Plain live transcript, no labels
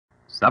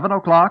7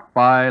 o'clock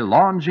by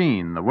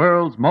Longines, the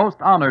world's most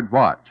honored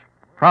watch.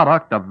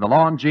 Product of the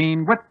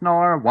Longines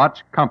Whitnor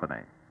Watch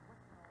Company.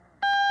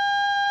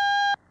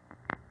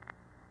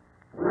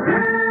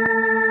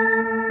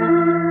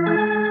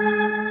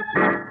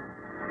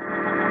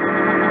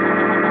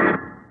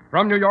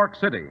 From New York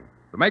City,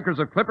 the makers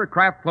of Clipper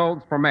Craft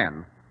clothes for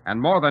men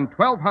and more than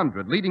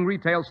 1,200 leading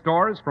retail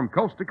stores from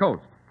coast to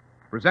coast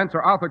present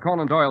Sir Arthur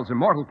Conan Doyle's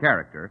immortal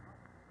character,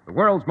 the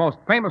world's most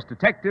famous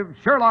detective,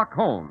 Sherlock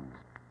Holmes,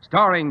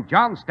 starring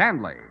John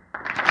Stanley.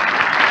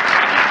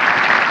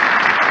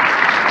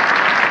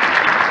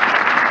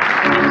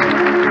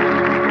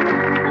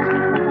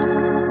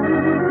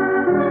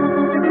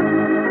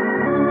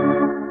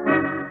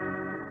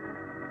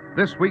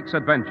 This week's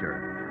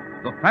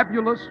adventure, the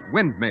fabulous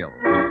Windmill.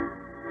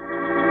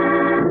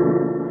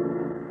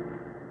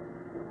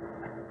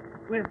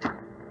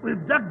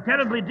 We've dug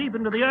terribly deep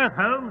into the earth,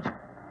 Holmes.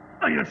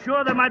 Are you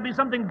sure there might be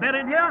something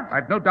buried here?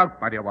 I've no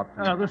doubt, my dear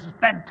Watson. Oh, this is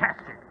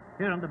fantastic.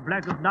 Here in the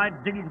black of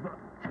night, digging for...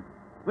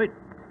 Wait,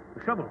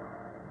 the shovel.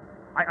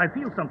 I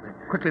feel something.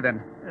 Quickly,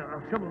 then.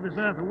 I'll shovel this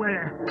earth away.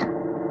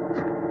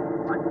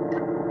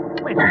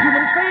 Wait, a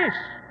human face.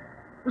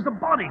 There's a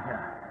body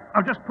here.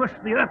 I'll just push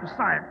the earth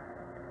aside.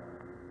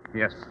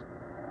 Yes,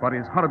 body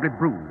is horribly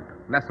bruised,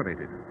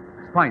 lacerated,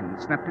 spine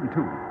snapped in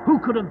two. Who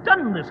could have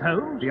done this,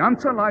 Holmes? The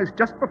answer lies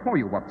just before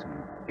you, Watson,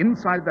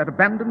 inside that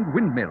abandoned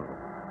windmill.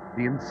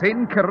 The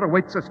insane killer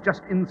awaits us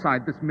just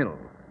inside this mill.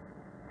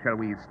 Shall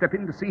we step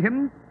in to see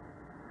him?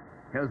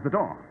 Here's the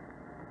door.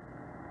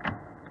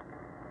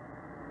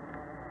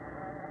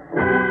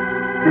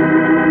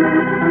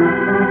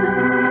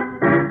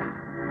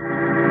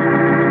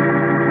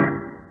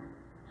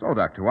 So,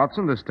 Dr.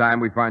 Watson, this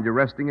time we find you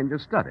resting in your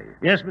study.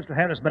 Yes, Mr.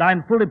 Harris, but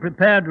I'm fully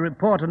prepared to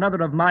report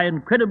another of my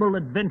incredible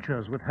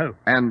adventures with Holmes.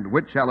 And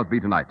which shall it be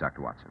tonight,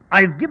 Dr. Watson?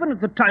 I've given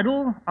it the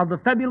title of The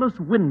Fabulous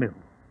Windmill.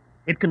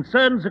 It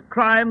concerns a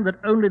crime that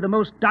only the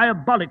most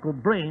diabolical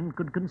brain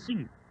could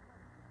conceive.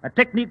 A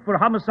technique for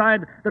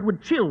homicide that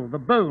would chill the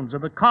bones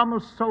of the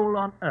calmest soul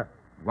on earth.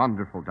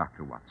 Wonderful,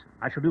 Dr. Watson.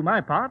 I shall do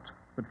my part,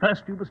 but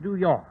first you must do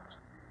yours.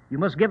 You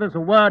must give us a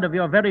word of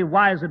your very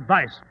wise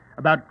advice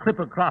about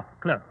Clippercraft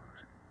clothes.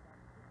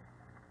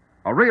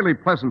 A really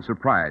pleasant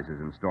surprise is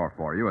in store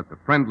for you at the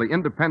friendly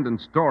independent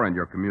store in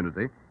your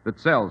community that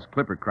sells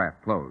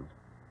Clippercraft clothes.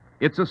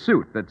 It's a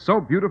suit that's so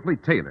beautifully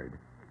tailored,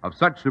 of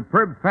such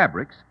superb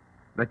fabrics,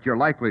 that you're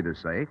likely to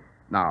say,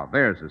 now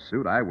there's a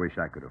suit I wish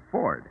I could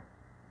afford.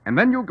 And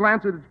then you'll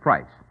glance at its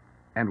price,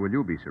 and will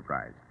you be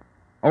surprised?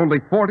 Only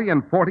 $40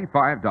 and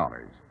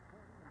 $45.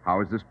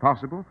 How is this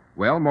possible?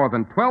 Well, more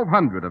than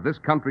 1,200 of this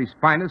country's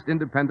finest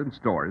independent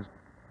stores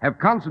have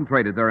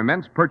concentrated their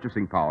immense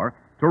purchasing power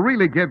to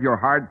really give your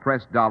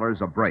hard-pressed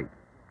dollars a break.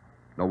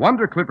 No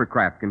wonder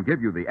Clippercraft can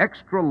give you the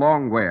extra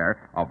long wear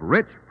of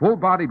rich,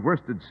 full-bodied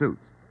worsted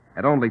suits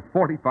at only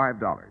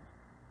 $45.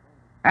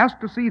 Ask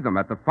to see them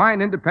at the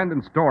fine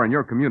independent store in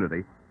your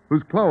community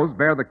whose clothes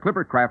bear the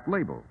Clippercraft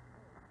label.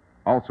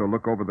 Also,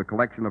 look over the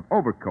collection of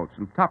overcoats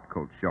and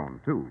topcoats shown,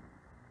 too.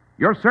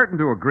 You're certain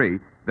to agree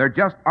there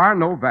just are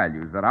no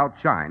values that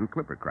outshine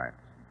Clippercraft's.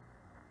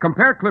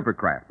 Compare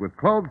Clippercraft with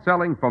clothes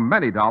selling for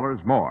many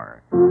dollars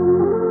more.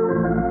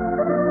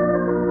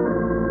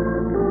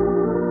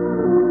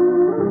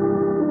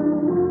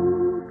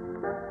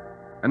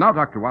 And now,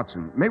 Dr.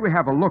 Watson, may we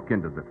have a look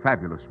into the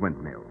fabulous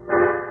windmill?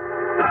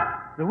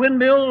 The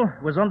windmill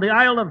was on the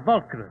Isle of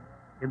Walcheren,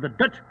 in the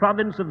Dutch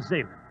province of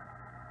Zeeland.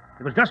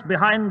 It was just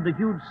behind the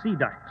huge sea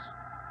dikes.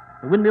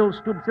 The windmill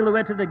stood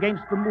silhouetted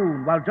against the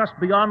moon, while just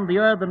beyond the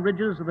earthen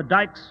ridges of the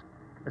dikes,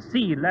 a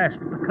sea lashed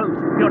the coast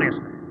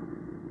furiously.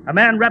 A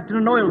man wrapped in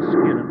an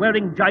oilskin and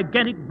wearing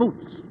gigantic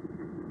boots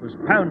was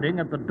pounding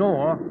at the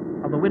door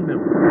of the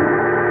windmill.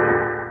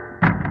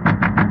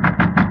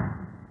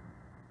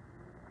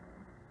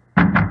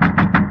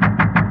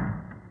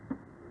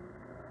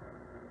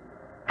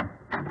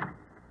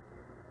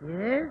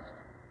 Yes?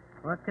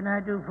 What can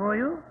I do for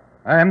you?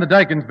 I am the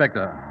dike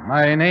inspector.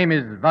 My name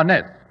is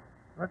Vaness.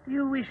 What do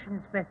you wish,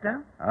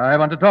 Inspector? I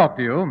want to talk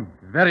to you.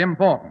 It's very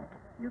important.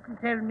 You can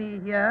tell me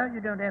here. You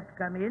don't have to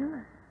come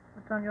in.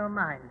 What's on your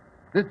mind?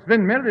 This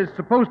windmill is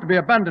supposed to be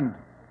abandoned.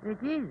 It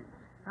is.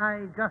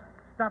 I just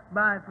stopped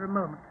by for a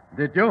moment.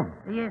 Did you?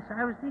 Yes,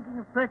 I was thinking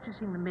of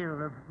purchasing the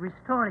mill, of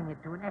restoring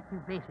it to an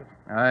active basis.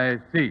 I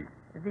see.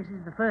 This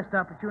is the first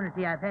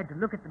opportunity I've had to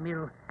look at the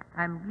mill.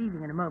 I'm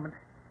leaving in a moment.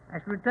 I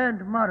shall return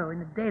tomorrow in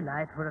the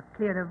daylight for a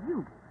clearer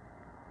view.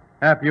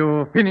 Have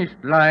you finished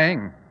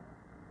lying?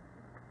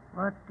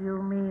 What do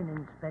you mean,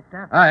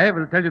 Inspector? I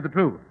will tell you the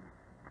truth.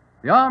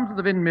 The arms of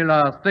the windmill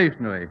are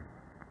stationary.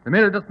 The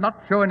mill does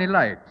not show any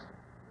lights.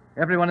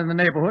 Everyone in the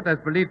neighborhood has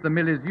believed the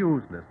mill is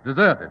useless,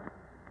 deserted.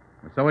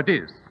 And so it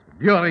is,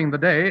 during the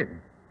day.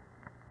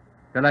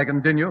 Shall I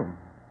continue?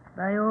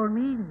 By all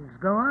means,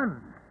 go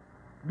on.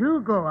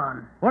 Do go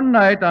on. One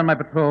night on my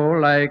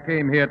patrol, I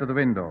came here to the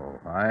window.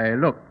 I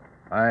looked.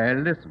 I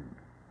listened.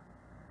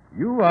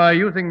 You are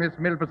using this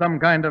mill for some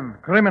kind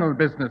of criminal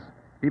business.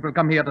 People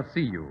come here to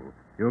see you.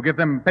 You give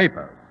them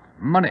papers,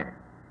 money.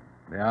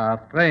 They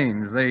are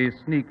strange. They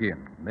sneak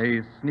in.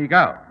 They sneak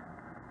out.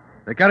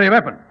 They carry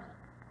weapons.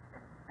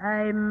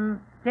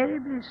 I'm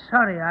terribly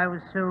sorry I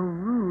was so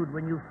rude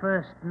when you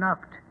first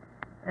knocked.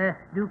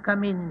 Do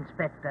come in,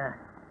 Inspector.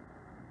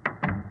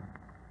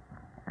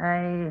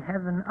 I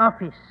have an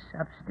office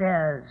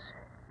upstairs.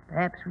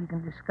 Perhaps we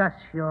can discuss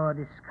your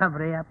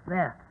discovery up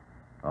there.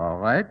 All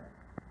right.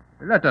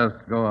 Let us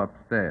go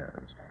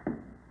upstairs.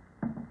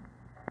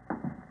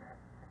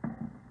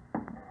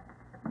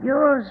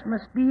 Yours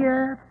must be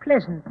a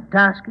pleasant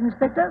task,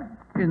 Inspector.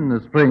 In the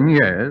spring,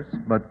 yes,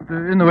 but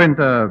in the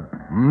winter,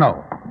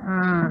 no.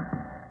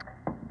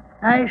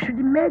 I should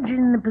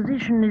imagine the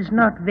position is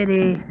not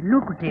very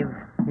lucrative,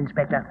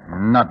 Inspector.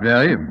 Not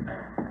very.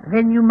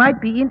 Then you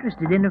might be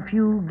interested in a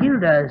few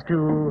guilders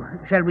to,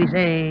 shall we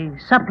say,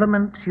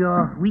 supplement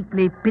your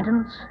weekly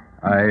pittance.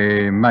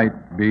 I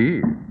might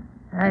be.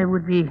 I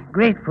would be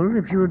grateful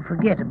if you would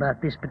forget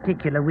about this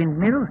particular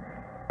windmill.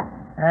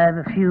 I have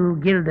a few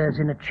guilders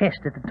in a chest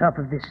at the top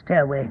of this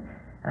stairway.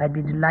 I'd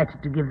be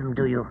delighted to give them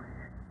to you.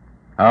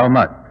 How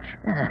much?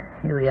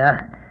 Here we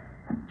are.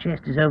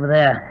 Chest is over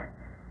there.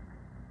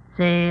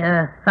 Say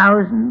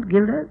 1,000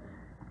 guilders?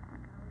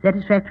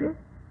 Satisfactory?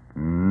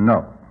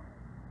 No.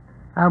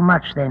 How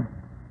much, then?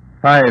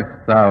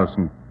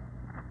 5,000.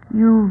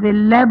 You've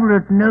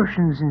elaborate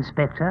notions,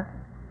 Inspector.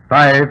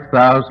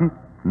 5,000.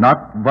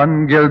 Not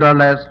 1 guilder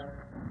less.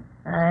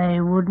 I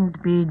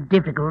wouldn't be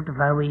difficult if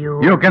I were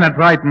you. You cannot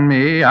frighten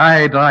me.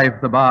 I drive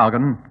the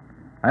bargain.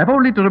 I have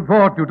only to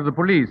report you to the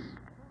police.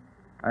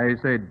 I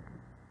said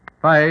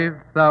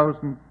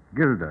 5,000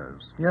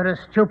 guilders. You're a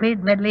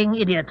stupid, meddling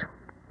idiot.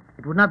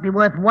 It would not be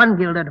worth 1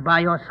 guilder to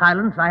buy your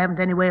silence. I haven't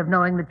any way of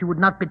knowing that you would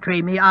not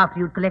betray me after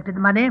you'd collected the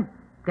money.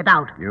 Get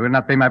out. You will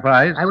not pay my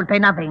price? I will pay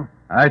nothing.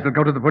 I shall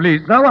go to the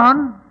police. Go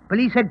on.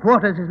 Police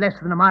headquarters is less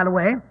than a mile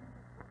away.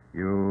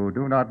 You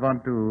do not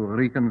want to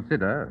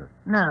reconsider?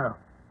 No.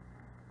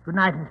 Good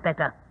night,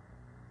 Inspector.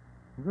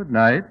 Good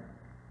night.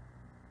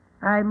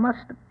 I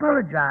must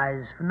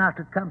apologize for not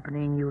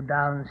accompanying you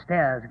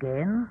downstairs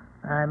again.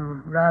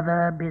 I'm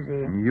rather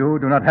busy. You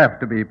do not have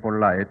to be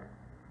polite.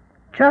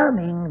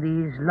 Charming,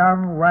 these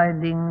long,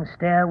 winding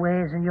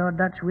stairways in your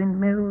Dutch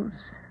windmills.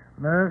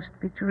 Most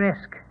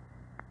picturesque.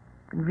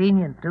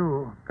 Convenient,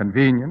 too.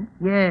 Convenient?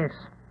 Yes.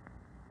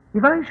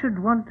 If I should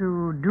want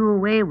to do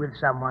away with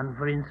someone,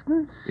 for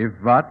instance... If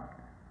what?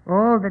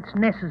 All that's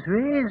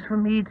necessary is for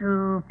me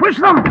to... Push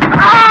them!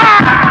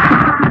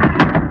 Ah!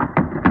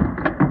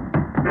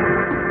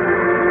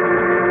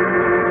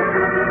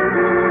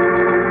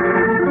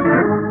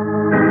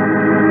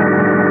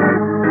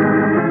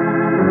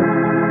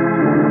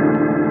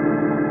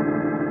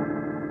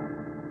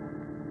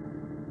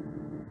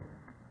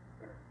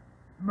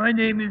 My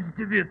name is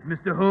DeWitt,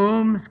 Mr.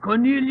 Holmes.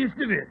 Cornelius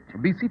DeWitt.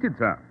 Be seated,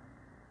 sir.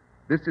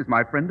 This is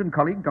my friend and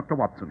colleague, Dr.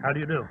 Watson. How do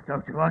you do?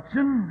 Dr.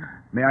 Watson?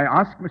 May I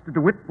ask, Mr.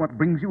 DeWitt, what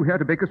brings you here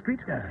to Baker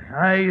Street?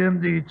 I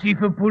am the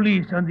chief of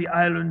police on the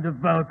island of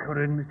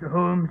Baconian, Mr.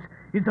 Holmes.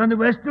 It's on the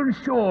western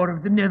shore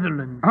of the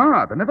Netherlands.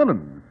 Ah, the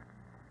Netherlands.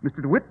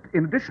 Mr. DeWitt,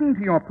 in addition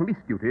to your police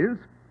duties,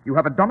 you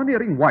have a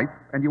domineering wife,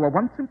 and you were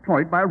once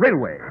employed by a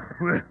railway.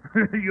 Well,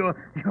 your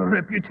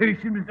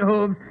reputation, Mr.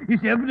 Holmes, is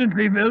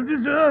evidently well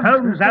deserved.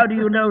 Holmes, how do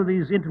you know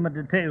these intimate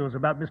details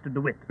about Mr.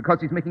 DeWitt?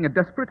 Because he's making a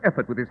desperate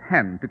effort with his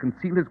hand to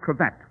conceal his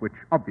cravat, which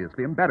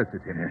obviously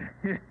embarrasses him.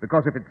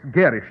 Because if it's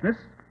garishness,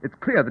 it's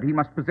clear that he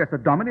must possess a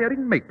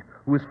domineering mate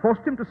who has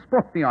forced him to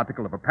sport the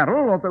article of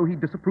apparel, although he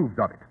disapproves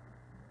of it.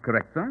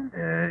 Correct,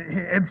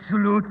 sir?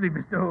 Absolutely,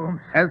 Mr.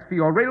 Holmes. As for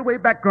your railway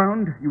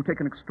background, you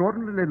take an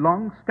extraordinarily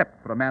long step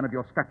for a man of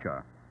your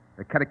stature,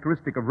 a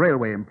characteristic of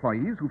railway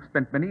employees who've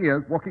spent many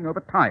years walking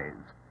over ties.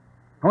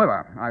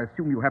 However, I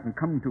assume you haven't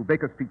come to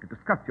Baker Street to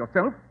discuss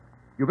yourself.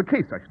 You've a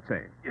case, I should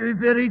say. A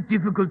very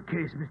difficult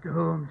case, Mr.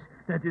 Holmes.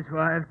 That is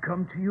why I've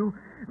come to you.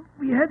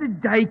 We had a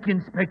dike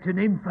inspector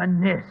named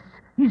Van Ness.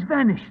 He's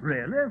vanished.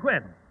 Really?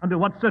 When? Under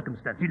what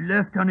circumstances? He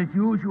left on his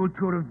usual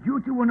tour of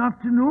duty one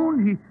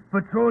afternoon. He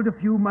patrolled a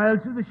few miles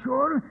of the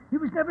shore. He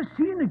was never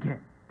seen again.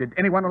 Did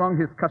anyone along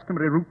his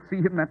customary route see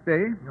him that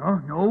day?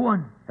 No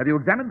one. Have you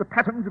examined the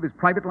patterns of his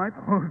private life?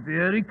 Oh,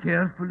 very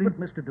carefully. But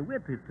Mr.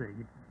 DeWitt, it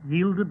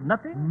yielded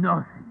nothing?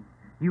 Nothing.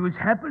 He was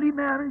happily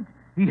married.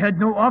 He had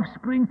no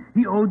offspring.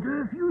 He owed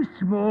a few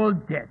small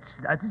debts.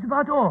 That is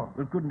about all.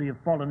 Well, couldn't he have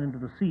fallen into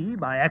the sea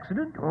by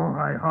accident? Oh,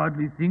 I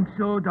hardly think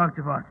so,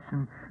 Dr.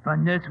 Watson.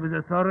 Van Ness was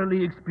a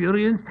thoroughly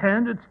experienced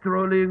hand at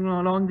strolling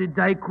along the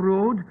dike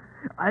road.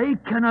 I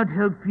cannot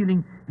help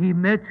feeling he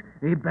met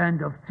a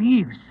band of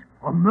thieves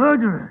or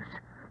murderers.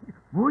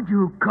 Would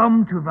you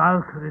come to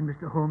Valkyrie,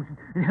 Mr. Holmes,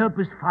 and help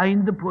us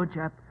find the poor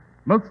chap?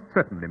 Most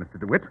certainly, Mr.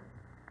 DeWitt.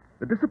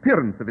 The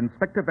disappearance of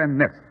Inspector Van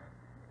Ness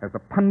has a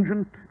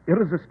pungent,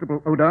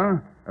 irresistible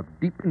odor of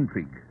deep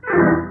intrigue.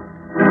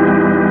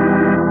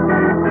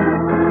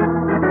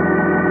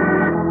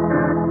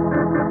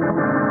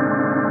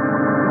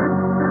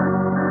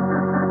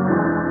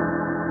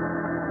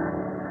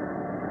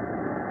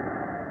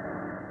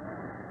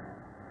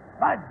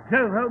 By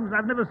Jove, Holmes,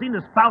 I've never seen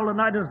as foul a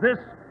night as this.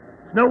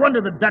 It's no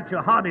wonder the Dutch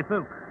are hardy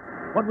folk.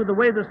 What with the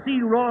way the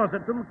sea roars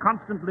at them,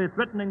 constantly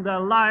threatening their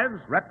lives.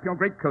 Wrap your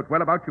greatcoat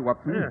well about you,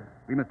 Watson. Yes.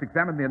 We must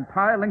examine the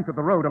entire length of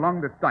the road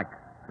along this dike,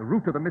 the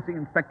route of the missing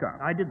inspector.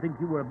 I did think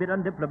you were a bit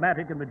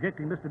undiplomatic in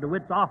rejecting Mr.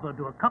 DeWitt's offer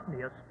to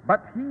accompany us.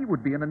 But he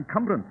would be an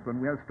encumbrance when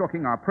we are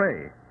stalking our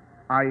prey.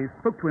 I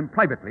spoke to him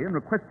privately and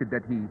requested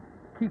that he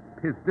keep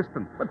his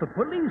distance. But the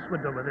police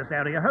would over this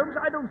area, Holmes.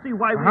 I don't see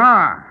why we...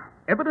 Ah!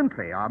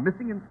 Evidently, our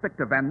missing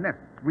Inspector Van Ness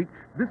reached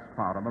this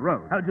far on the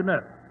road. How'd you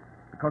know?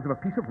 Because of a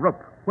piece of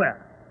rope. Where?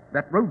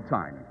 That road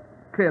sign.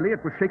 Clearly,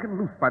 it was shaken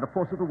loose by the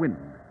force of the wind.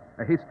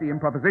 A hasty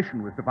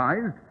improvisation was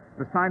devised.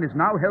 The sign is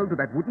now held to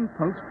that wooden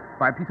post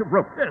by a piece of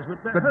rope. Yes,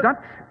 but The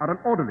Dutch are an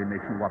orderly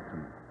nation,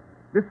 Watson.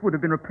 This would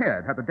have been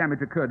repaired had the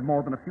damage occurred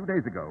more than a few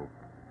days ago.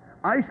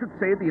 I should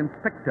say the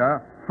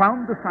inspector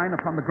found the sign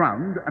upon the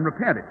ground and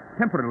repaired it,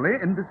 temporarily,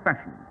 in this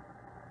fashion.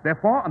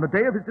 Therefore, on the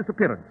day of his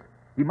disappearance,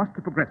 he must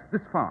have progressed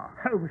this far.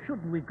 Oh,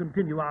 shouldn't we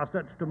continue our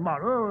search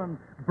tomorrow in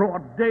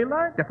broad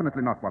daylight?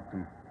 Definitely not,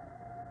 Watson.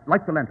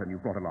 Light the lantern you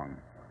brought along.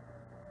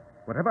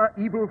 Whatever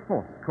evil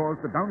force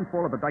caused the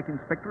downfall of the dike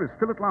inspector is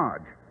still at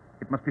large.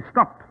 It must be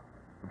stopped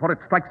before it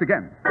strikes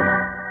again.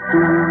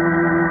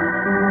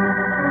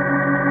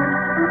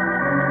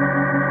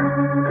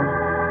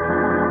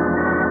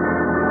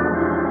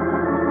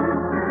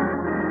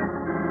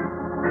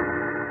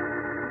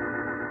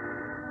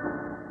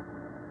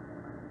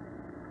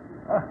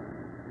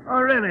 Oh,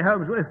 really,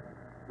 Holmes,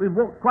 we've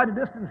walked quite a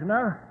distance, you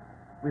know.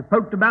 We've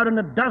poked about in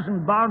a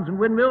dozen barns and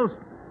windmills.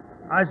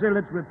 I say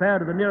let's repair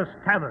to the nearest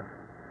tavern.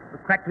 A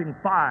crackling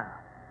fire,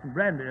 some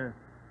brandy,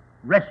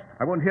 rest.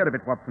 I won't hear of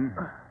it, Watson.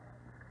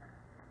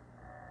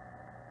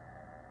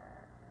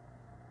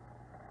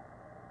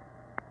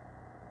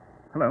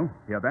 Hello,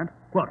 hear that?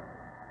 What?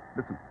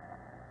 Listen.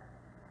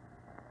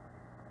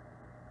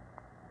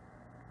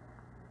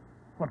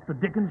 What the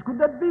dickens could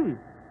that be?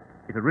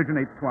 It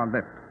originates to our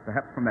left,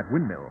 perhaps from that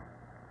windmill.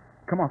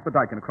 Come off the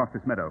dike and across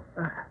this meadow.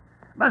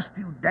 Must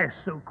you dash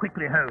so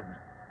quickly, Holmes?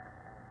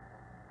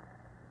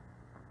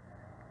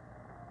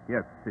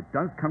 Yes, it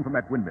does come from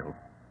that windmill.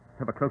 Let's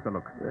have a closer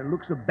look. It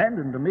looks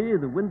abandoned to me.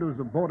 The windows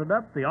are boarded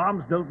up. The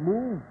arms don't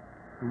move.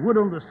 The wood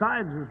on the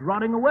sides is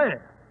rotting away.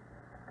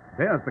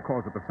 There's the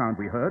cause of the sound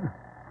we heard.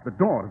 The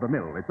door of the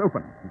mill. It's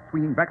open and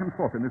swinging back and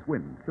forth in this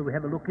wind. Shall we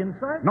have a look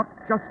inside? Not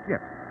just yet.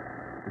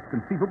 It's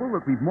conceivable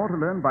that we've more to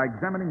learn by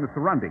examining the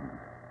surroundings.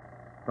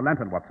 The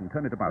lantern, Watson.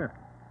 Turn it about. Yes,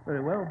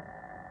 very well.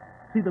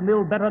 See the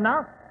mill better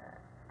now?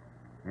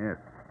 Yes.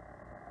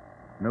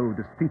 No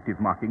distinctive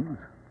markings.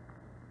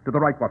 To the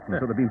right, Watson,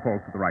 so the beam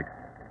falls to the right.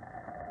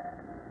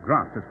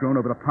 Grass has grown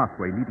over the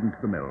pathway leading to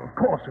the mill. Of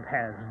course it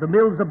has. The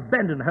mill's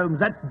abandoned, Holmes.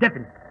 That's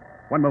definite.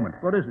 One moment.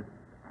 What is it?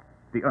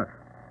 The earth.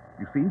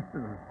 You see?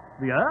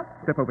 The earth?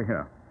 Step over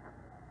here.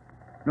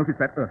 Notice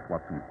that earth,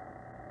 Watson.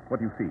 What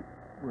do you see?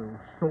 Well,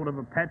 sort of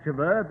a patch of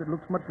earth that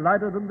looks much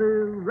lighter than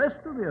the rest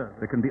of the earth.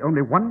 There can be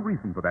only one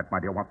reason for that, my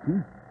dear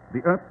Watson.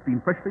 The earth's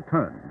been freshly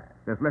turned.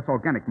 There's less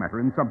organic matter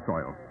in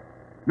subsoil.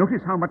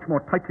 Notice how much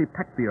more tightly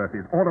packed the earth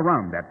is all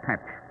around that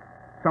patch.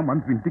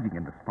 Someone's been digging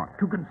in the spot.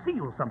 To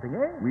conceal something,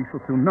 eh? We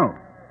shall soon know.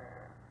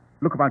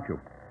 Look about you.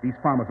 These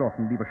farmers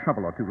often leave a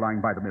shovel or two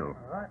lying by the mill.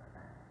 All right.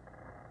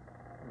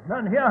 There's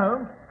none here,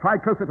 Holmes. Try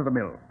closer to the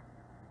mill.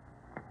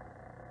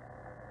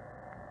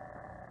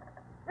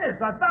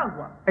 Yes, I found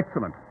one.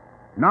 Excellent.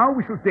 Now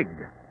we shall dig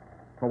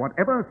for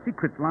whatever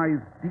secret lies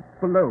deep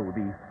below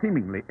the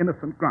seemingly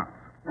innocent grass.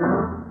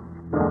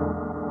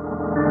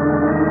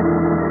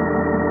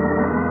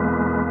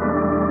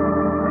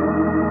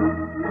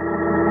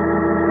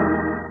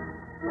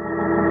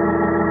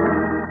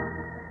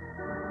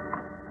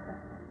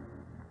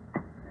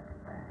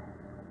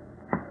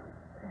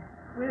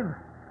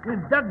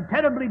 We've dug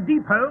terribly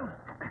deep, Holmes.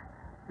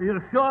 Are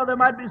you sure there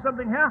might be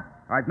something here?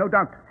 I've no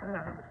doubt.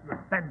 This is a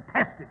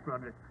fantastic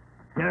project.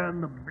 Here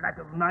in the black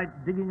of night,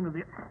 digging into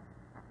the...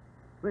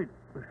 Wait,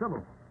 the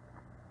shovel.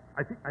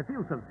 I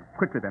feel something.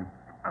 Quickly, then.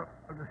 I'll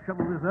just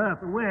shovel this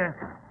earth away.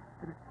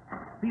 It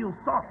feels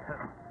soft.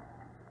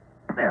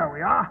 There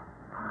we are.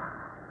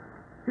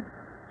 It's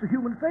a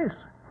human face.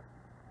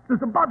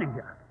 There's a body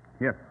here.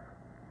 Yes.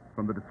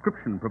 From the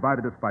description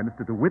provided us by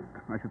Mr. DeWitt,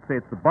 I should say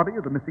it's the body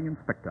of the missing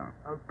inspector.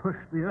 I'll push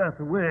the earth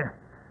away.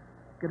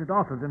 Get it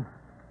off of him.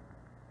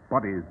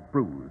 Body is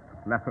bruised,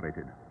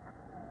 lacerated.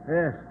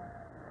 Yes.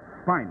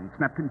 Spine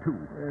snapped in two.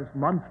 Yes,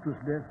 monstrous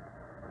death.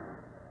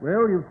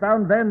 Well, you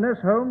found Van Ness,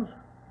 Holmes.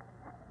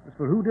 As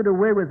for who did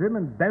away with him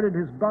and buried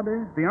his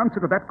body... The answer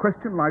to that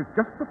question lies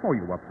just before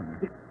you, Watson.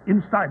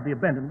 Inside the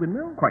abandoned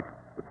windmill? Quite.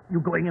 You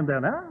going in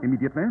there now?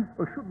 Immediately?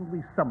 Or shouldn't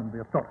we summon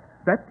the authorities?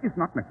 That is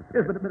not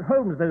necessary. Yes, but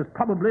Holmes, there's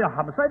probably a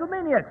homicidal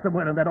maniac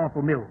somewhere in that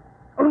awful mill.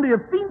 Only a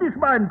fiendish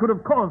mind could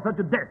have caused such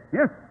a death.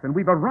 Yes, and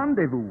we've a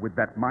rendezvous with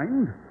that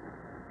mind.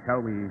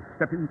 Shall we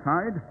step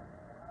inside?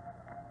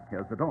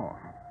 Here's the door.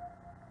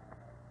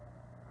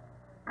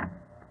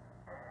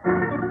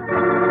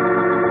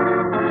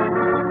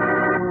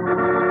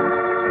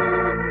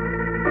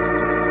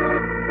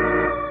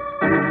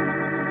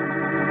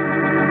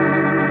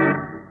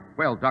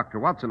 Well, Dr.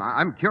 Watson,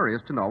 I'm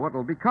curious to know what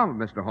will become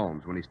of Mr.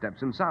 Holmes when he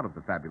steps inside of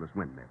the fabulous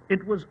Windmill.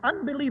 It was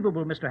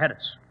unbelievable, Mr.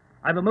 Harris.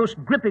 I've a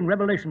most gripping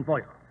revelation for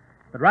you.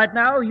 But right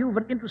now, you've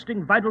an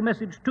interesting, vital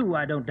message, too,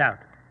 I don't doubt,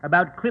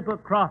 about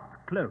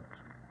Clippercraft clothes.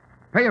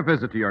 Pay a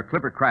visit to your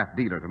Clippercraft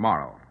dealer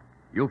tomorrow.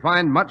 You'll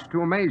find much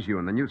to amaze you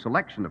in the new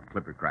selection of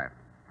Clippercraft.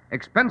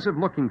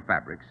 Expensive-looking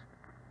fabrics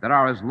that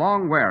are as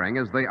long-wearing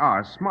as they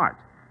are smart.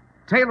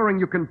 Tailoring,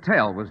 you can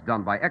tell, was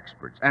done by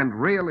experts, and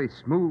really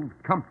smooth,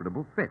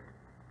 comfortable fit.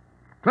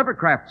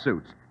 Clippercraft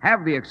suits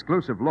have the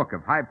exclusive look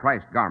of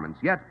high-priced garments,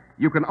 yet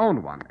you can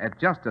own one at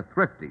just a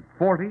thrifty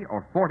 $40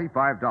 or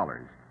 $45.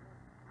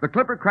 The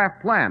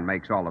Clippercraft plan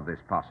makes all of this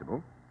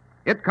possible.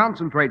 It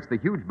concentrates the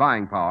huge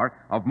buying power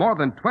of more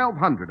than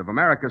 1,200 of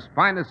America's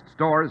finest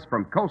stores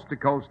from coast to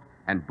coast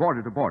and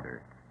border to border.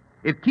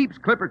 It keeps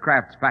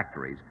Clippercraft's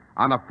factories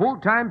on a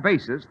full-time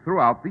basis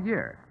throughout the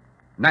year.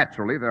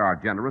 Naturally, there are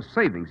generous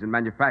savings in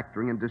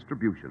manufacturing and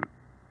distribution,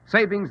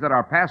 savings that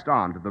are passed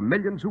on to the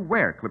millions who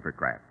wear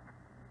Clippercraft.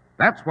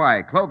 That's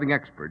why clothing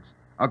experts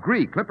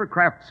agree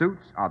Clippercraft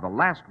suits are the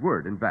last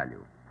word in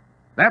value.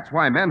 That's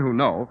why men who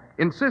know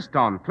insist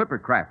on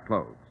Clippercraft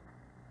clothes.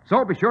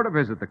 So be sure to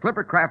visit the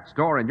Clippercraft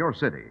store in your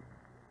city.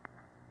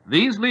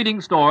 These leading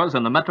stores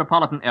in the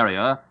metropolitan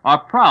area are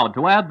proud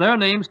to add their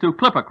names to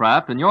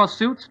Clippercraft in your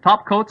suits,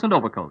 top coats, and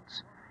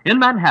overcoats. In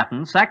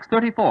Manhattan, Saks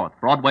 34th,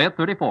 Broadway at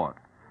 34th.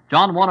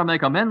 John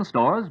Wanamaker Men's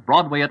Stores,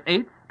 Broadway at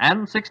 8th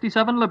and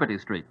 67 Liberty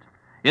Street.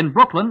 In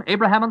Brooklyn,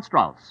 Abraham and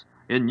Strauss.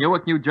 In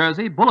Newark, New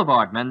Jersey,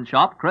 Boulevard Men's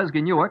Shop,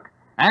 Kresge Newark.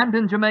 And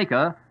in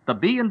Jamaica, the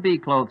B&B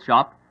Clothes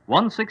Shop,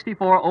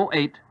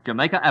 16408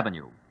 Jamaica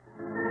Avenue.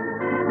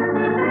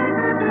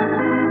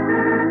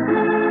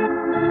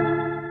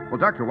 Well,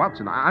 Dr.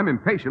 Watson, I'm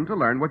impatient to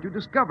learn what you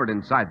discovered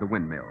inside the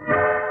Windmill.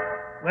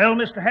 Well,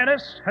 Mr.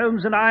 Harris,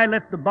 Holmes and I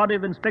left the body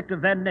of Inspector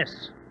Van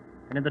Ness.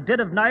 And in the dead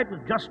of night,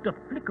 with just a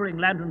flickering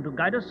lantern to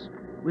guide us,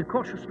 we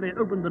cautiously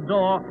opened the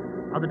door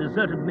of the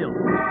deserted mill.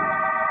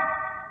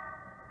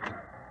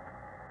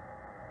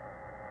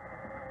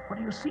 What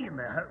do you see in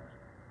there, Holmes?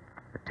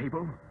 A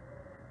table,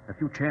 a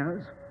few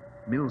chairs,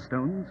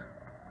 millstones.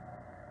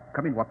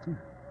 Come in, Watson.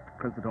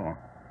 Close the door.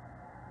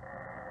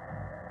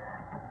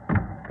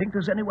 Think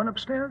there's anyone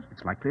upstairs?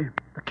 It's likely.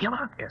 The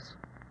killer? Yes.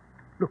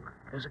 Look,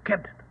 there's a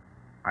cabinet.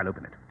 I'll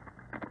open it.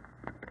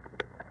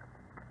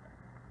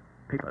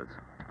 Papers.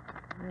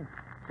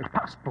 There's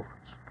passports.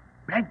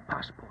 Blank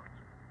passports.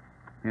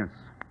 Yes.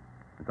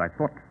 As I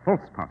thought,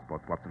 false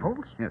passports, Watson.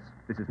 False? Yes.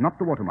 This is not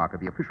the watermark of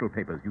the official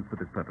papers used for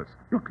this purpose.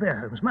 Look there,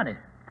 Holmes. Money.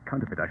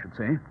 Counterfeit, I should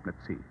say.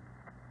 Let's see.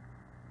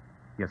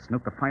 Yes,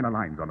 note the finer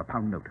lines on the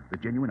pound note. The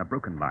genuine are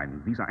broken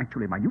lines. These are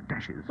actually minute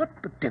dashes. What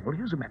the devil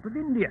is a map of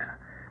India?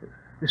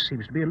 This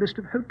seems to be a list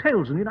of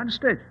hotels in the United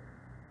States.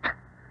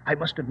 I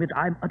must admit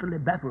I'm utterly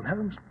baffled,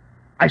 Holmes.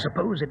 I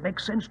suppose it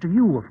makes sense to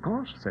you, of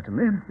course.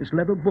 Certainly. This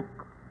leather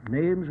book,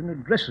 names and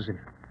addresses in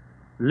it.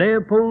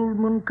 Leopold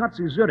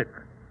Munkatzi, Zurich.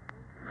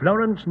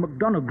 Florence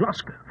McDonough,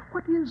 Glasgow.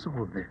 What is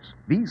all this?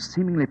 These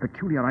seemingly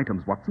peculiar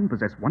items, Watson,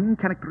 possess one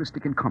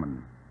characteristic in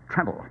common.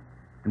 Travel.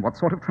 And what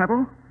sort of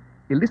travel?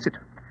 Illicit.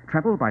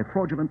 Travel by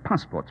fraudulent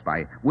passports,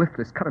 by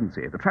worthless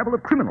currency. The travel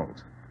of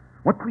criminals.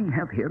 What we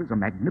have here is a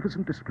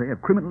magnificent display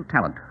of criminal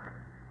talent.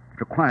 It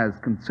requires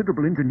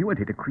considerable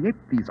ingenuity to create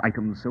these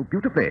items so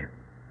beautifully.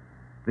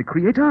 The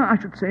creator, I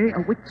should say,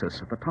 awaits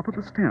us at the top of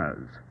the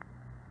stairs.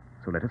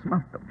 So let us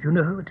mount them. Do you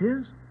know who it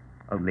is?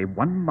 Only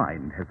one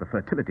mind has the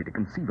fertility to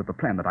conceive of the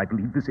plan that I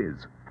believe this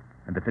is,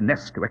 and the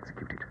finesse to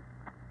execute it.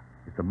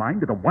 It's the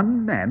mind of the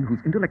one man whose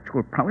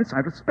intellectual prowess I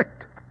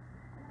respect.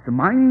 It's the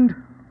mind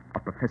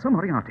of Professor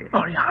Moriarty.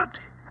 Moriarty?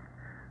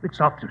 It's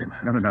after him.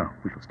 No.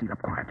 We shall steal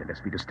up quietly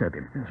lest we disturb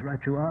him. Yes, right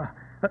you are.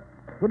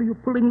 What are you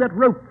pulling that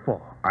rope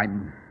for?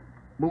 I'm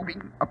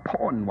moving a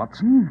pawn,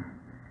 Watson,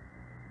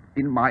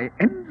 in my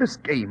endless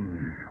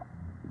game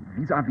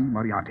vis-a-vis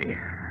Moriarty.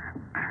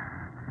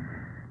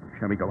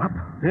 Shall we go up?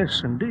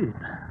 Yes, indeed.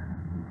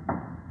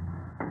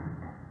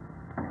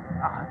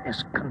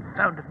 This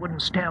confounded wooden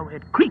stairway,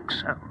 it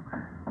creaks so.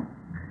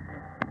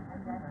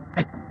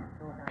 Hey,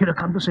 hear a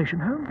conversation,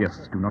 Holmes?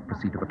 Yes, do not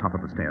proceed to the top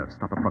of the stairs.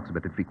 Stop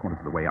approximately 3/4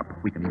 of the way up.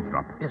 We can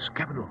eavesdrop. Yes,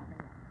 capital.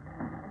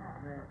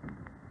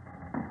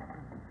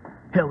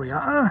 Here we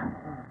are.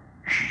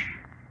 Shh.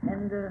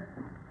 And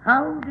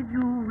how did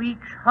you reach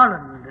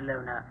Holland,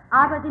 Ilona?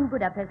 I was in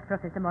Budapest,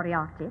 Professor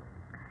Moriarty.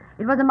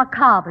 It was a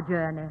macabre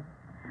journey.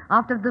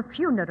 After the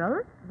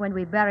funeral, when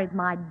we buried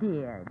my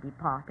dear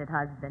departed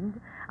husband,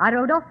 I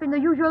rode off in the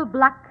usual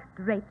black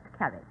draped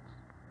carriage.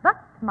 But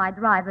my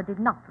driver did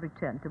not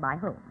return to my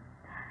home.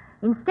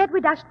 Instead,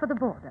 we dashed for the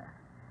border.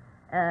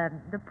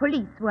 The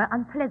police were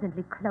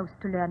unpleasantly close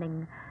to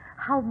learning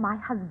how my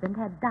husband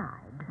had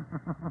died.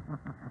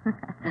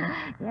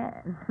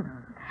 Yes.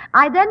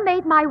 I then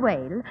made my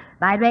way,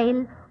 by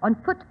rail, on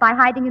foot, by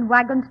hiding in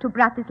wagons to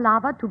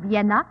Bratislava, to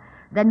Vienna,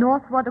 then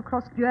northward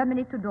across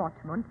Germany to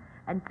Dortmund,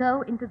 and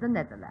so into the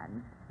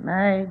Netherlands.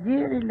 My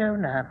dear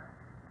Ilona,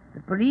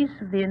 the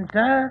police of the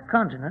entire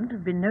continent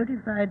have been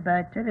notified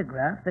by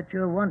telegraph that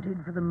you're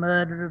wanted for the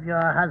murder of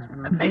your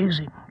husband.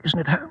 Amazing, isn't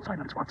it, Holmes?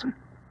 Silence, Watson.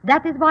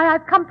 That is why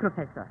I've come,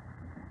 Professor.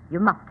 You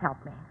must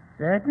help me.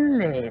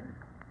 Certainly.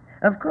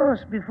 Of course,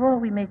 before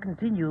we may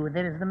continue,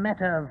 there is the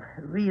matter of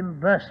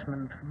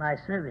reimbursement for my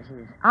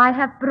services. I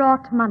have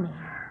brought money.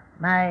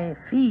 My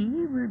fee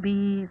will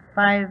be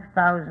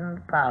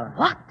 £5,000.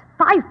 What?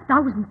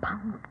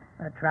 £5,000?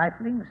 A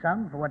trifling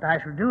sum for what I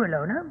shall do,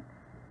 Ilona.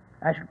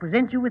 I shall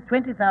present you with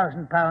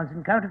 £20,000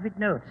 in counterfeit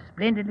notes,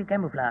 splendidly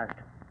camouflaged.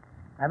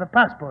 I have a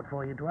passport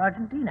for you to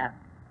Argentina,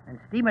 and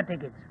steamer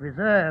tickets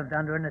reserved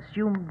under an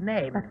assumed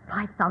name. But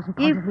 £5,000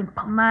 If is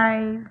impossible.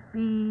 my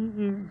fee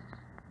is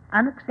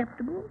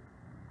unacceptable,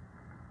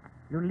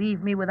 you'll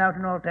leave me without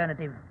an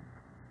alternative.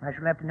 I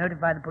shall have to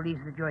notify the police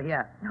that you're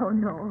here. Oh,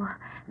 no.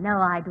 No,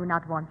 I do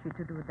not want you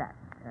to do that,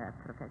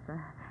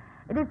 Professor.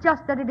 It is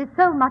just that it is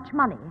so much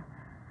money.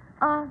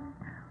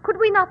 Could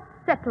we not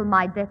settle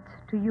my debt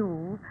to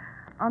you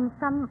on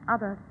some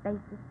other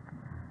basis?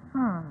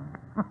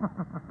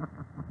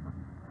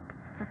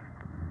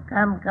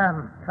 Come,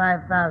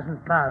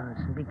 £5,000,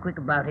 and be quick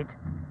about it.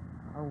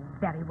 Oh,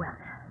 very well.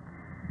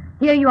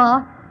 Here you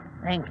are.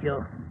 Thank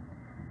you.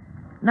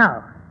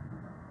 Now,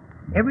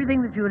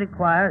 everything that you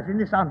require is in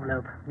this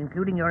envelope,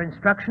 including your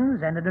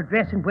instructions and an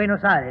address in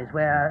Buenos Aires,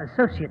 where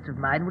associates of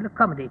mine will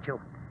accommodate you.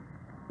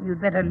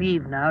 You'd better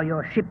leave now.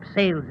 Your ship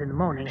sails in the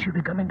morning. She'll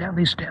be coming down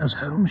these stairs,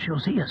 Holmes. She'll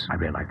see us. I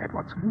realize that,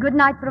 Watson. Good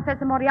night,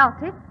 Professor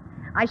Moriarty.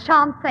 I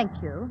shan't thank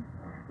you.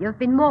 You've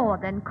been more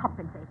than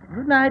compensated.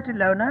 Good night,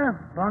 Ilona.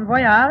 Bon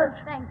voyage.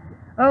 Thank you.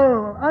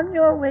 Oh, on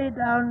your way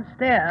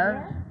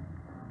downstairs, Yes?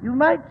 you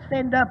might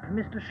send up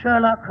Mr.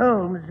 Sherlock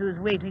Holmes, who's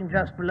waiting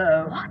just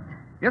below. What?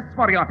 Yes,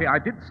 Moriarty, I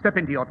did step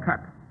into your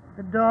trap.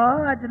 The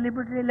door I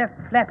deliberately left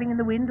flapping in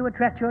the wind to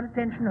attract your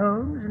attention,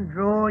 Holmes, and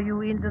draw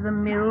you into the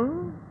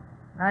mill.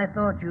 I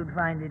thought you'd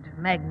find it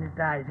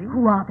magnetizing.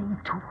 Who are these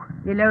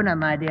two? Ilona,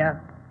 my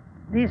dear,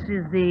 this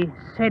is the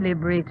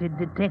celebrated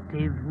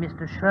detective,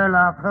 Mr.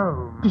 Sherlock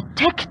Holmes.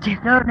 Detective?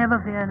 No, never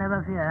fear,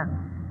 never fear.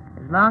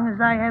 As long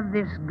as I have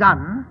this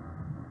gun,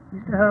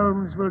 Mr.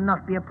 Holmes will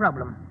not be a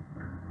problem.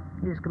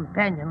 His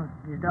companion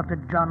is Dr.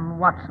 John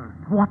Watson.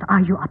 What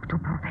are you up to,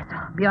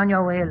 Professor? Be on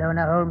your way,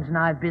 Ilona. Holmes and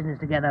I have business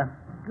together.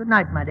 Good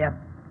night, my dear.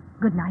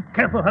 Good night.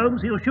 Careful,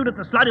 Holmes. He'll shoot at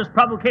the slightest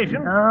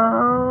provocation.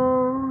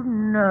 Oh,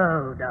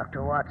 no,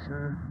 Dr.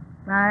 Watson.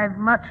 I've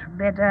much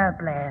better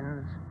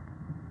plans.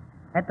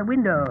 At the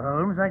window,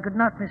 Holmes, I could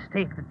not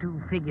mistake the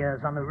two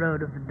figures on the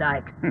road of the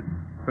dike.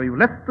 So you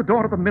left the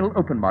door of the mill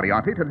open,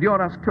 Moriarty, to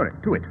lure us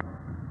to it.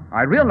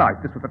 I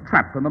realized this was a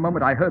trap from the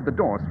moment I heard the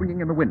door swinging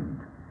in the wind.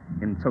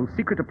 In so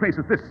secret a place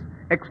as this,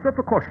 extra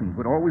precautions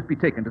would always be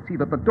taken to see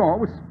that the door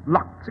was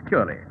locked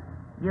securely.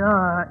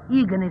 Your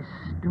eagerness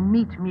to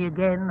meet me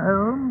again,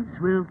 Holmes,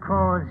 will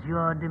cause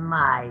your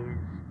demise.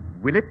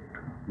 Will it,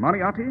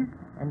 Moriarty?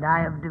 And I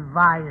have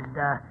devised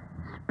a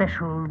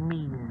special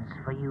means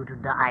for you to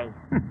die.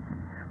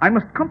 I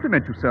must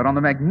compliment you, sir, on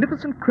the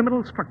magnificent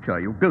criminal structure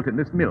you've built in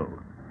this mill.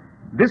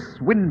 This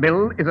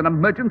windmill is an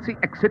emergency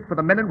exit for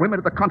the men and women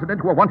of the continent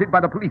who are wanted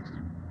by the police.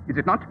 Is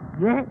it not?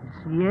 Yes,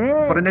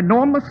 yes. For an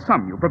enormous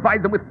sum, you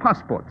provide them with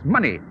passports,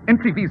 money,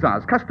 entry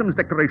visas, customs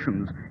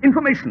declarations,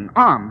 information,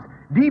 arms,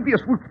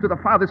 devious routes to the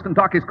farthest and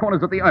darkest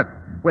corners of the earth,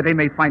 where they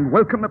may find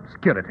welcome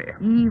obscurity.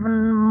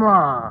 Even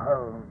more,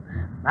 Holmes.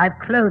 I've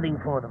clothing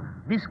for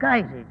them,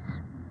 disguises,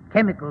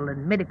 chemical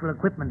and medical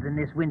equipment in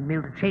this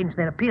windmill to change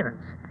their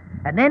appearance.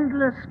 An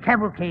endless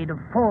cavalcade of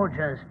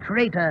forgers,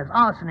 traitors,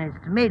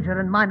 arsonists, major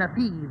and minor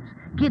thieves,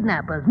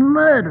 kidnappers,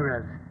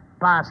 murderers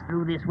pass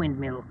through this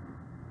windmill.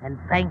 And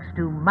thanks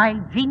to my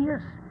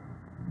genius,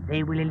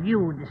 they will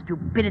elude the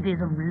stupidities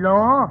of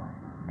law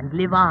and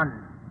live on.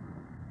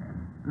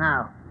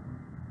 Now,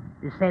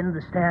 descend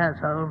the stairs,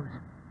 Holmes.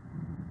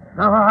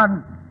 Go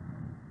on.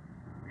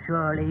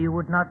 Surely you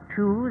would not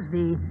choose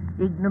the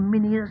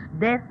ignominious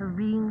death of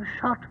being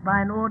shot by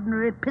an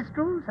ordinary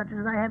pistol, such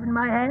as I have in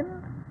my hand?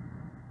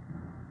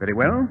 Very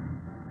well.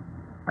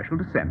 I shall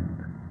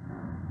descend.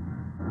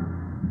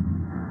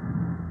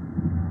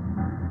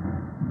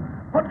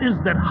 What is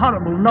that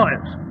horrible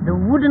noise? The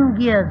wooden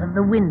gears of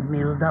the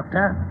windmill,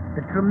 Doctor.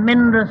 The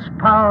tremendous,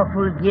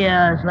 powerful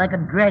gears like a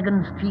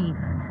dragon's teeth,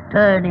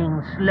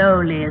 turning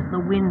slowly as the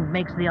wind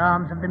makes the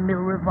arms of the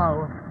mill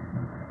revolve.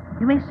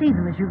 You may see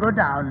them as you go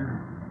down.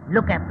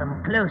 Look at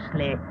them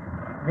closely.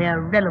 They are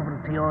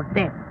relevant to your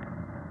death.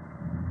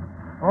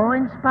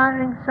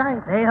 Awe-inspiring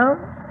sight, eh,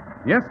 Holmes?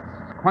 Yes,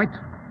 quite.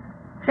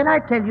 Shall I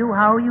tell you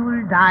how you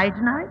will die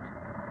tonight?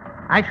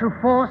 I shall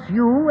force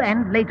you,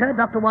 and later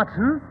Dr.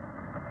 Watson,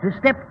 to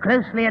step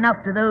closely enough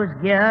to those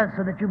gears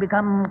so that you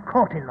become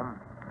caught in them.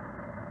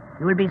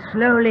 You will be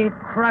slowly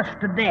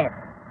crushed to death,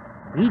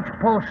 each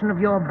portion of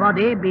your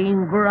body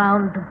being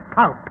ground to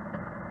pulp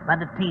by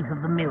the teeth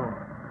of the mill.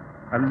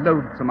 A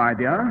loathsome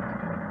idea.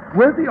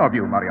 Worthy of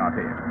you,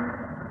 Moriarty.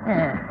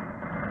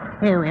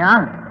 Here we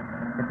are,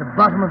 at the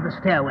bottom of the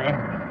stairway.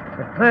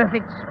 The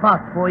perfect spot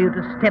for you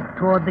to step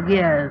toward the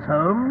gears,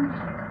 Holmes.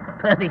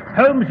 Perfect.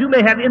 Holmes, you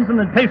may have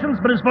infinite patience,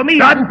 but as for me...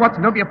 Sergeant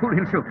Watson, don't be a fool,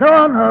 he'll shoot. Go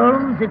on,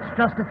 Holmes. It's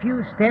just a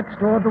few steps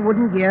toward the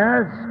wooden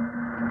gears.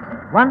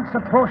 Once a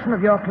portion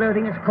of your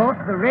clothing is caught,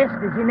 the rest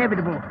is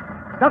inevitable.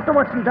 Dr.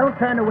 Watson, don't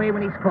turn away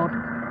when he's caught.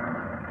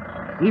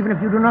 Even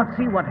if you do not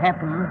see what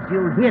happens,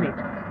 you'll hear it.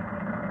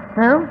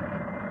 No?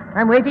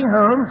 I'm waiting,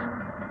 Holmes.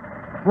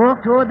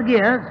 Walk toward the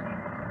gears.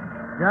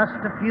 Just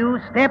a few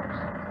steps.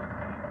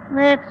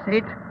 That's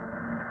it.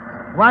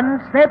 One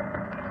step.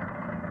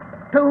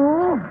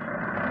 Two.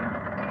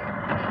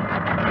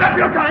 Stop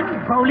your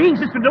gun! Police!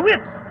 Mr.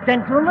 DeWitt!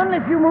 Gentlemen,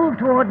 if you move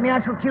toward me,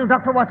 I shall kill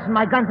Dr. Watson.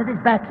 My gun's at his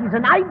back. He's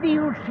an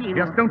ideal shield.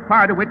 Just don't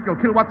fire, DeWitt. You'll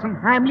kill Watson.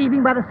 I'm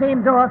leaving by the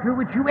same door through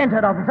which you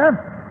entered, officer.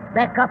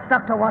 Back up,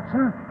 Dr.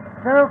 Watson.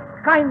 So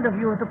kind of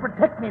you to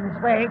protect me this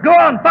way. Go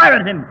on, fire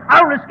at him.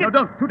 I'll risk it. No,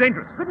 don't. Too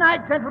dangerous. Good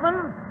night,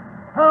 gentlemen.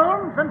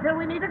 Holmes, until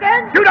we meet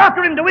again. Shoot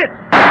after him, DeWitt!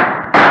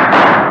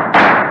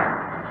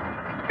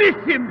 Miss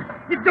him!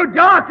 It's so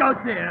dark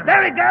out there.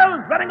 There he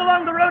goes, running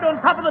along the road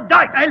on top of the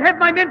dike. I'll have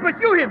my men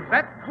pursue him.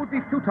 That would be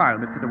futile,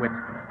 Mr. DeWitt.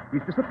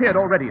 He's disappeared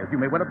already, as you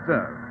may well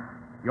observe.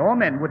 Your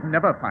men would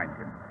never find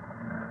him.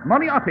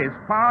 Moriarty is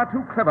far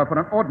too clever for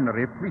an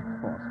ordinary police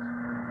force.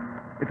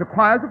 It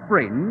requires a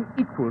brain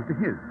equal to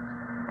his.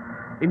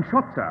 In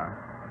short, sir,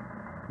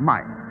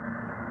 mine.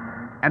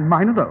 And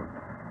mine alone.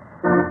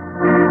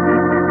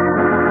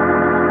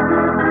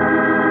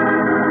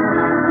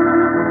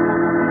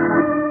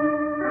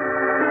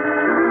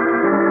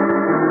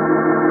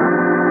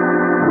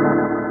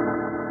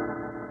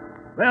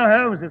 Well,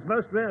 Holmes, it's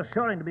most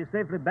reassuring to be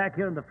safely back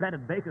here in the flat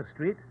at Baker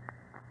Street.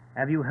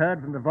 Have you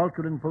heard from the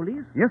Vulcaran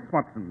police? Yes,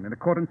 Watson. In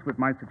accordance with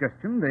my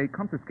suggestion, they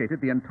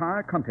confiscated the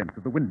entire contents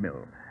of the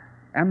Windmill.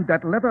 And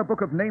that leather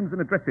book of names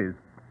and addresses,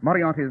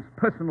 Moriarty's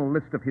personal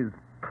list of his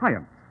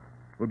clients,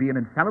 will be an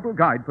infallible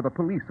guide for the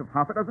police of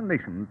half a dozen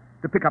nations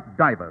to pick up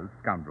divers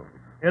scoundrels.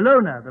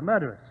 Ilona, the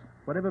murderess.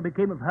 Whatever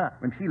became of her?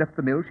 When she left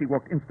the mill, she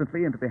walked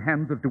instantly into the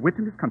hands of DeWitt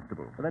and his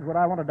constable. Well, that's what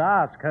I wanted to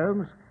ask,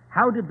 Holmes.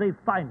 How did they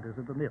find us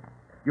at the mill?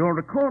 You'll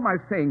recall my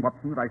saying,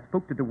 Watson, that I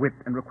spoke to DeWitt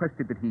and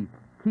requested that he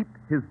keep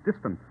his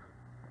distance.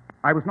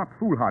 I was not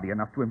foolhardy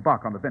enough to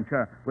embark on the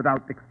venture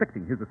without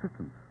expecting his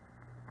assistance.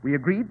 We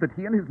agreed that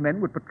he and his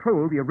men would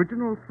patrol the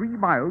original 3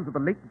 miles of the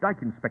late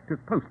dike inspector's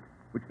post,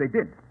 which they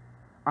did.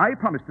 I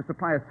promised to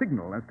supply a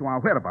signal as to our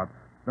whereabouts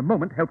the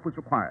moment help was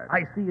required.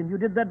 I see, and you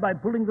did that by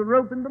pulling the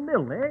rope in the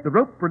mill, eh? The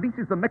rope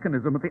releases the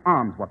mechanism of the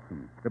arms,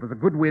 Watson. There was a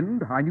good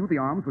wind. I knew the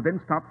arms would then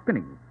start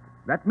spinning.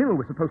 That mill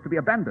was supposed to be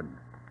abandoned.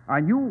 I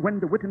knew when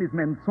DeWitt and his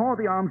men saw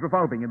the arms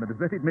revolving in the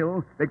deserted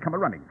mill, they'd come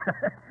a-running.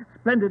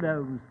 Splendid,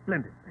 Holmes,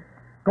 splendid.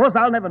 Of course,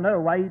 I'll never know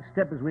why each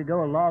step as we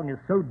go along is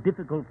so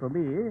difficult for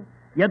me,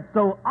 yet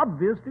so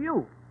obvious to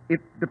you. It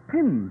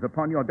depends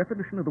upon your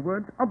definition of the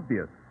word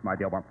obvious, my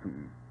dear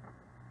Watson.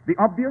 The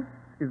obvious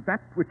is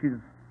that which is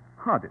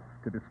hardest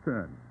to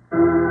discern.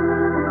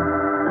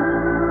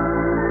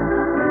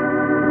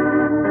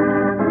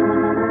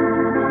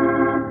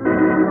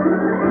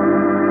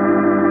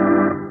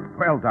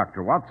 Well,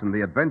 Dr. Watson,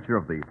 the adventure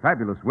of the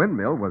fabulous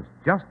Windmill was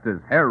just as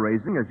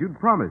hair-raising as you'd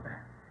promised.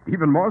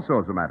 Even more so,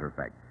 as a matter of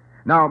fact.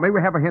 Now, may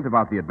we have a hint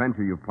about the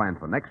adventure you've planned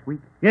for next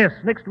week? Yes,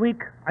 next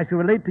week I shall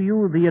relate to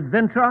you the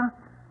adventure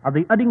of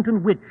the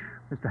Uddington Witch,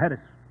 Mr. Harris.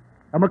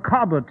 A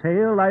macabre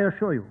tale, I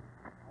assure you,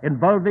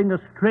 involving a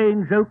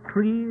strange oak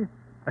tree,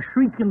 a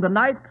shriek in the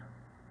night,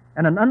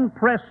 and an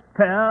unpressed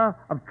pair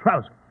of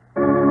trousers.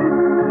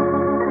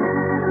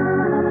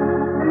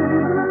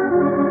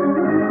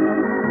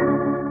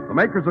 The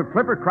makers of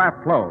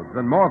Clippercraft clothes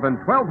and more than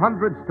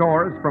 1,200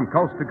 stores from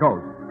coast to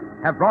coast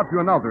have brought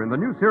you another in the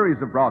new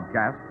series of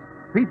broadcasts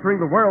featuring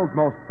the world's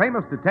most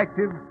famous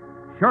detective,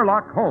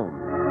 Sherlock Holmes.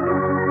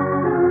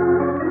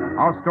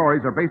 Our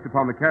stories are based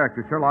upon the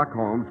character Sherlock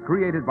Holmes,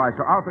 created by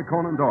Sir Arthur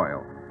Conan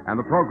Doyle, and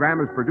the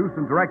program is produced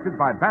and directed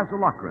by Basil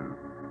Rathbone.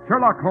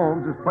 Sherlock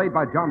Holmes is played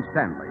by John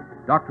Stanley,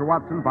 Dr.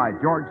 Watson by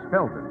George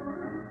Spelton.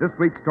 This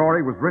week's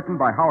story was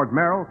written by Howard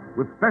Merrill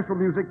with special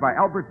music by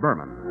Albert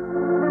Berman.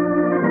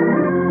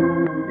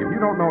 If you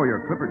don't know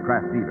your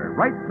Clippercraft dealer,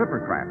 write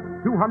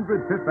Clippercraft,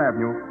 200 Fifth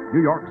Avenue,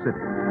 New York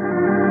City.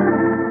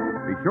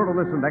 Be sure to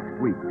listen next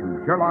week to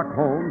Sherlock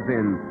Holmes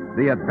in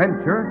The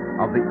Adventure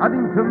of the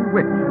Uddington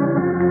Witch.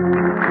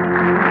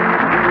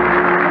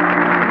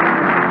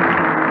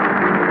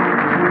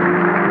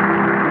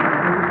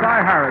 This is Cy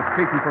Harris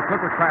speaking for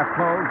Clippercraft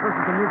Clothes. This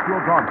is the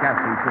Mutual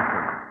Broadcasting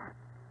System.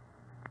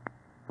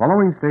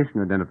 Following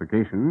station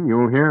identification,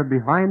 you'll hear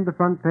Behind the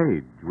Front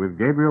Page with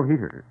Gabriel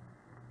Heater.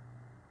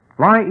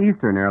 Fly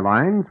Eastern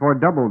Airlines for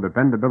double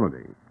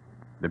dependability.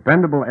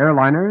 Dependable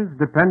airliners,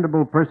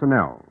 dependable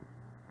personnel.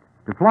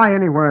 To fly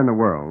anywhere in the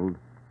world,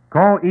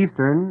 call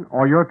Eastern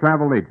or your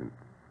travel agent.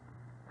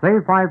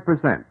 Save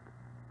 5%.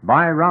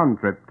 Buy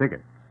round-trip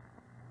tickets.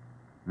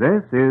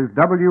 This is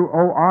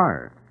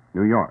WOR,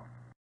 New York.